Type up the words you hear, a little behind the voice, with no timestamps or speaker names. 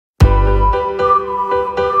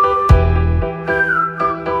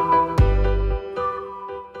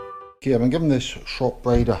Okay, I've been given this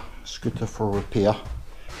ShopRite a scooter for repair.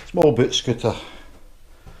 Small boot scooter.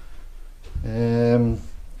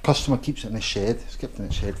 Customer keeps it in the shed. It's kept in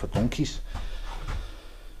the shed for donkeys.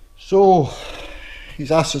 So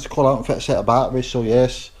he's asked us to call out and fit a set of batteries, so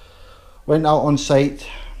yes. Went out on site.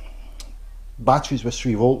 Batteries were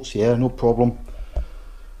 3 volts, yeah, no problem.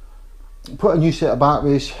 Put a new set of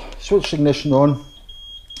batteries, switched ignition on.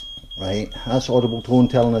 Right, that's audible tone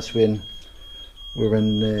telling us when we're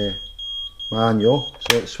in manual.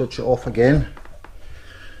 So let's switch it off again.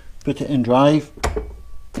 Put it in drive.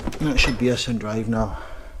 That should be us in drive now.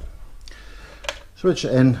 Switch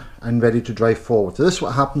it in and ready to drive forward. So this is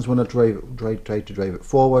what happens when I try to drive it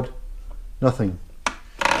forward. Nothing.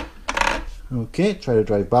 Okay, try to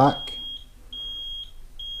drive back.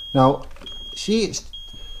 Now, see, it's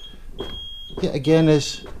it again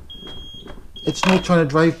is it's not trying to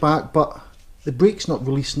drive back, but the brake's not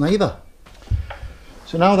releasing either.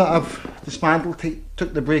 So now that I've dismantled,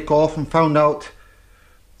 took the brake off and found out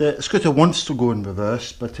the scooter wants to go in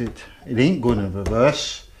reverse, but it ain't going in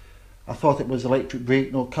reverse. I thought it was electric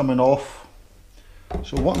brake not coming off.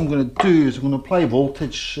 So what I'm going to do is I'm going to apply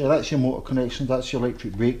voltage. That's your motor connections, that's your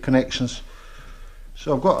electric brake connections.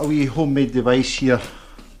 So I've got a wee homemade device here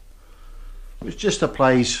which just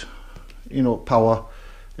applies, you know, power.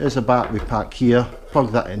 There's a battery pack here.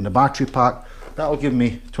 Plug that in the battery pack. That'll give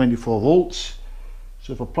me 24 volts.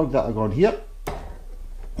 So if I plug that on here,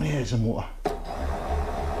 there's a motor.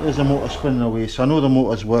 There's a motor spinning away. So I know the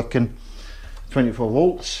motor's working. 24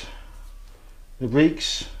 volts. The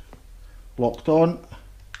brakes locked on.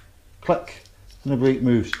 Click, and the brake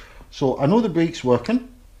moves. So I know the brake's working.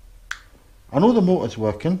 I know the motor's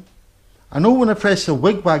working. I know when I press the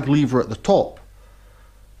wig-wag lever at the top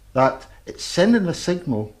that it's sending a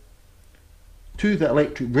signal to the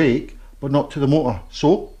electric brake but not to the motor.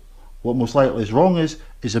 So what most likely is wrong is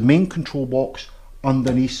a main control box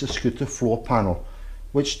underneath the scooter floor panel,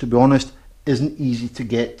 which to be honest isn't easy to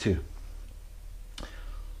get to.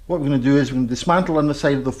 What we're going to do is we're going to dismantle on the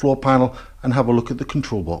side of the floor panel and have a look at the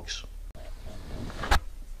control box.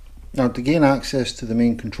 Now, to gain access to the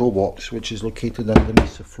main control box, which is located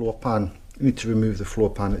underneath the floor pan, you need to remove the floor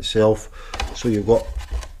pan itself. So you've got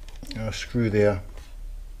a screw there,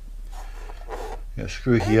 a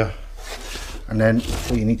screw here, and then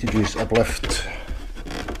what you need to do is uplift.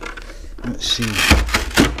 Let's see,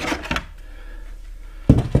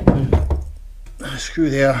 a screw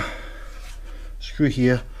there, screw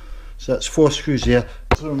here. So that's 4 screws there.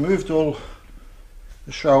 So I removed all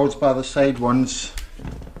the shrouds by the side ones.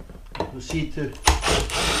 You'll see to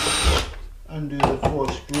undo the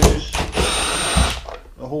 4 screws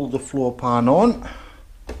to hold the floor pan on.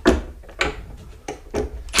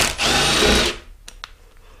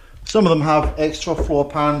 Some of them have extra floor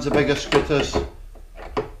pans, the bigger scooters,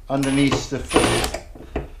 underneath the foot.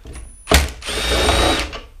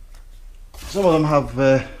 Some of them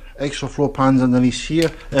have extra floor pans underneath here,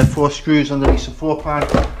 4 screws underneath the floor pan.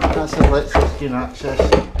 That's what lets us gain access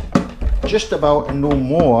just about and no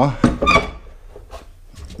more.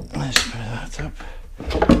 Let's put that up.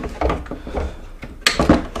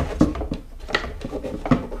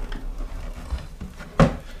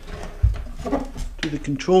 To the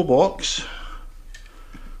control box,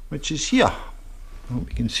 which is here. I hope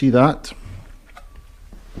you can see that.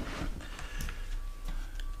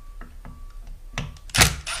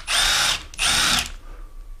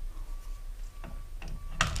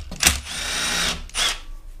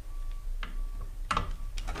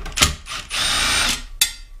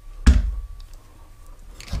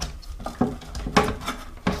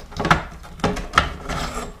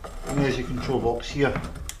 And there's your control box here.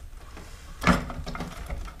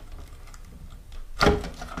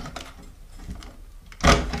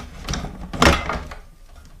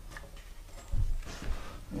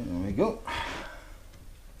 There we go.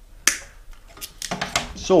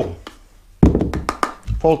 So,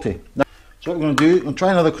 faulty. Now, so what we're going to do, we're going to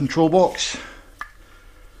try another control box.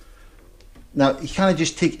 Now, you can't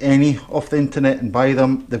just take any off the internet and buy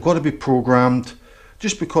them. They've got to be programmed.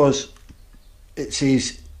 Just because it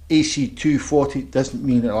says AC240 doesn't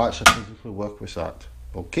mean it'll actually physically work with that.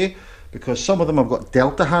 Okay? Because some of them have got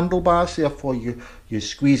delta handlebars, therefore you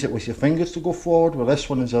squeeze it with your fingers to go forward, well this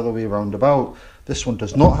one is the other way around about. This one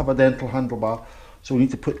does not have a delta handlebar, so we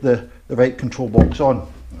need to put the right control box on.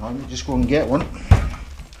 Let me just go and get one.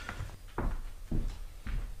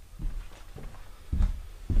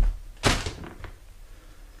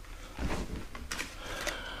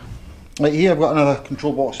 Right here I've got another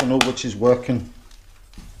control box I know which is working.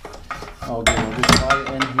 I'll just try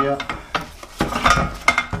it in here.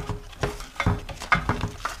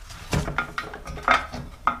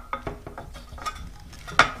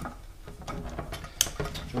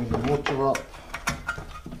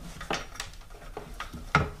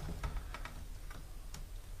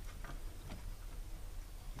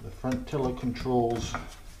 front tiller controls,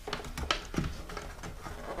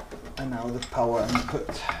 and now the power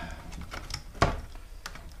input.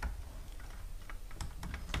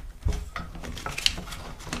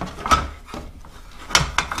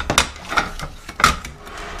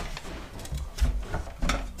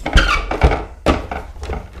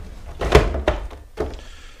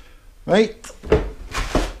 Right,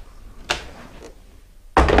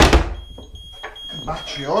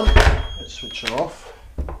 battery on, let's switch it off,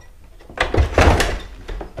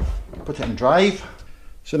 put it in drive.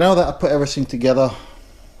 So now that I put everything together,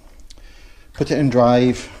 put it in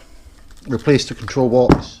drive, replace the control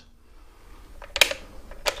box,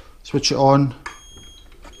 switch it on,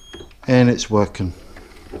 and it's working.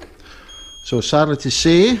 So sadly to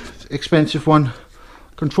say, expensive one,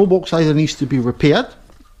 control box either needs to be repaired.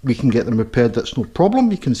 We can get them repaired, that's no problem,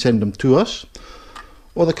 you can send them to us,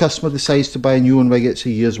 or the customer decides to buy a new one where he gets a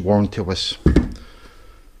year's warranty with us.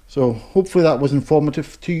 So hopefully that was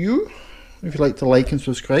informative to you. If you'd like to like and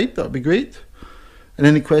subscribe, that would be great. And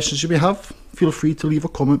any questions you may have, feel free to leave a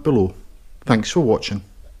comment below. Thanks for watching.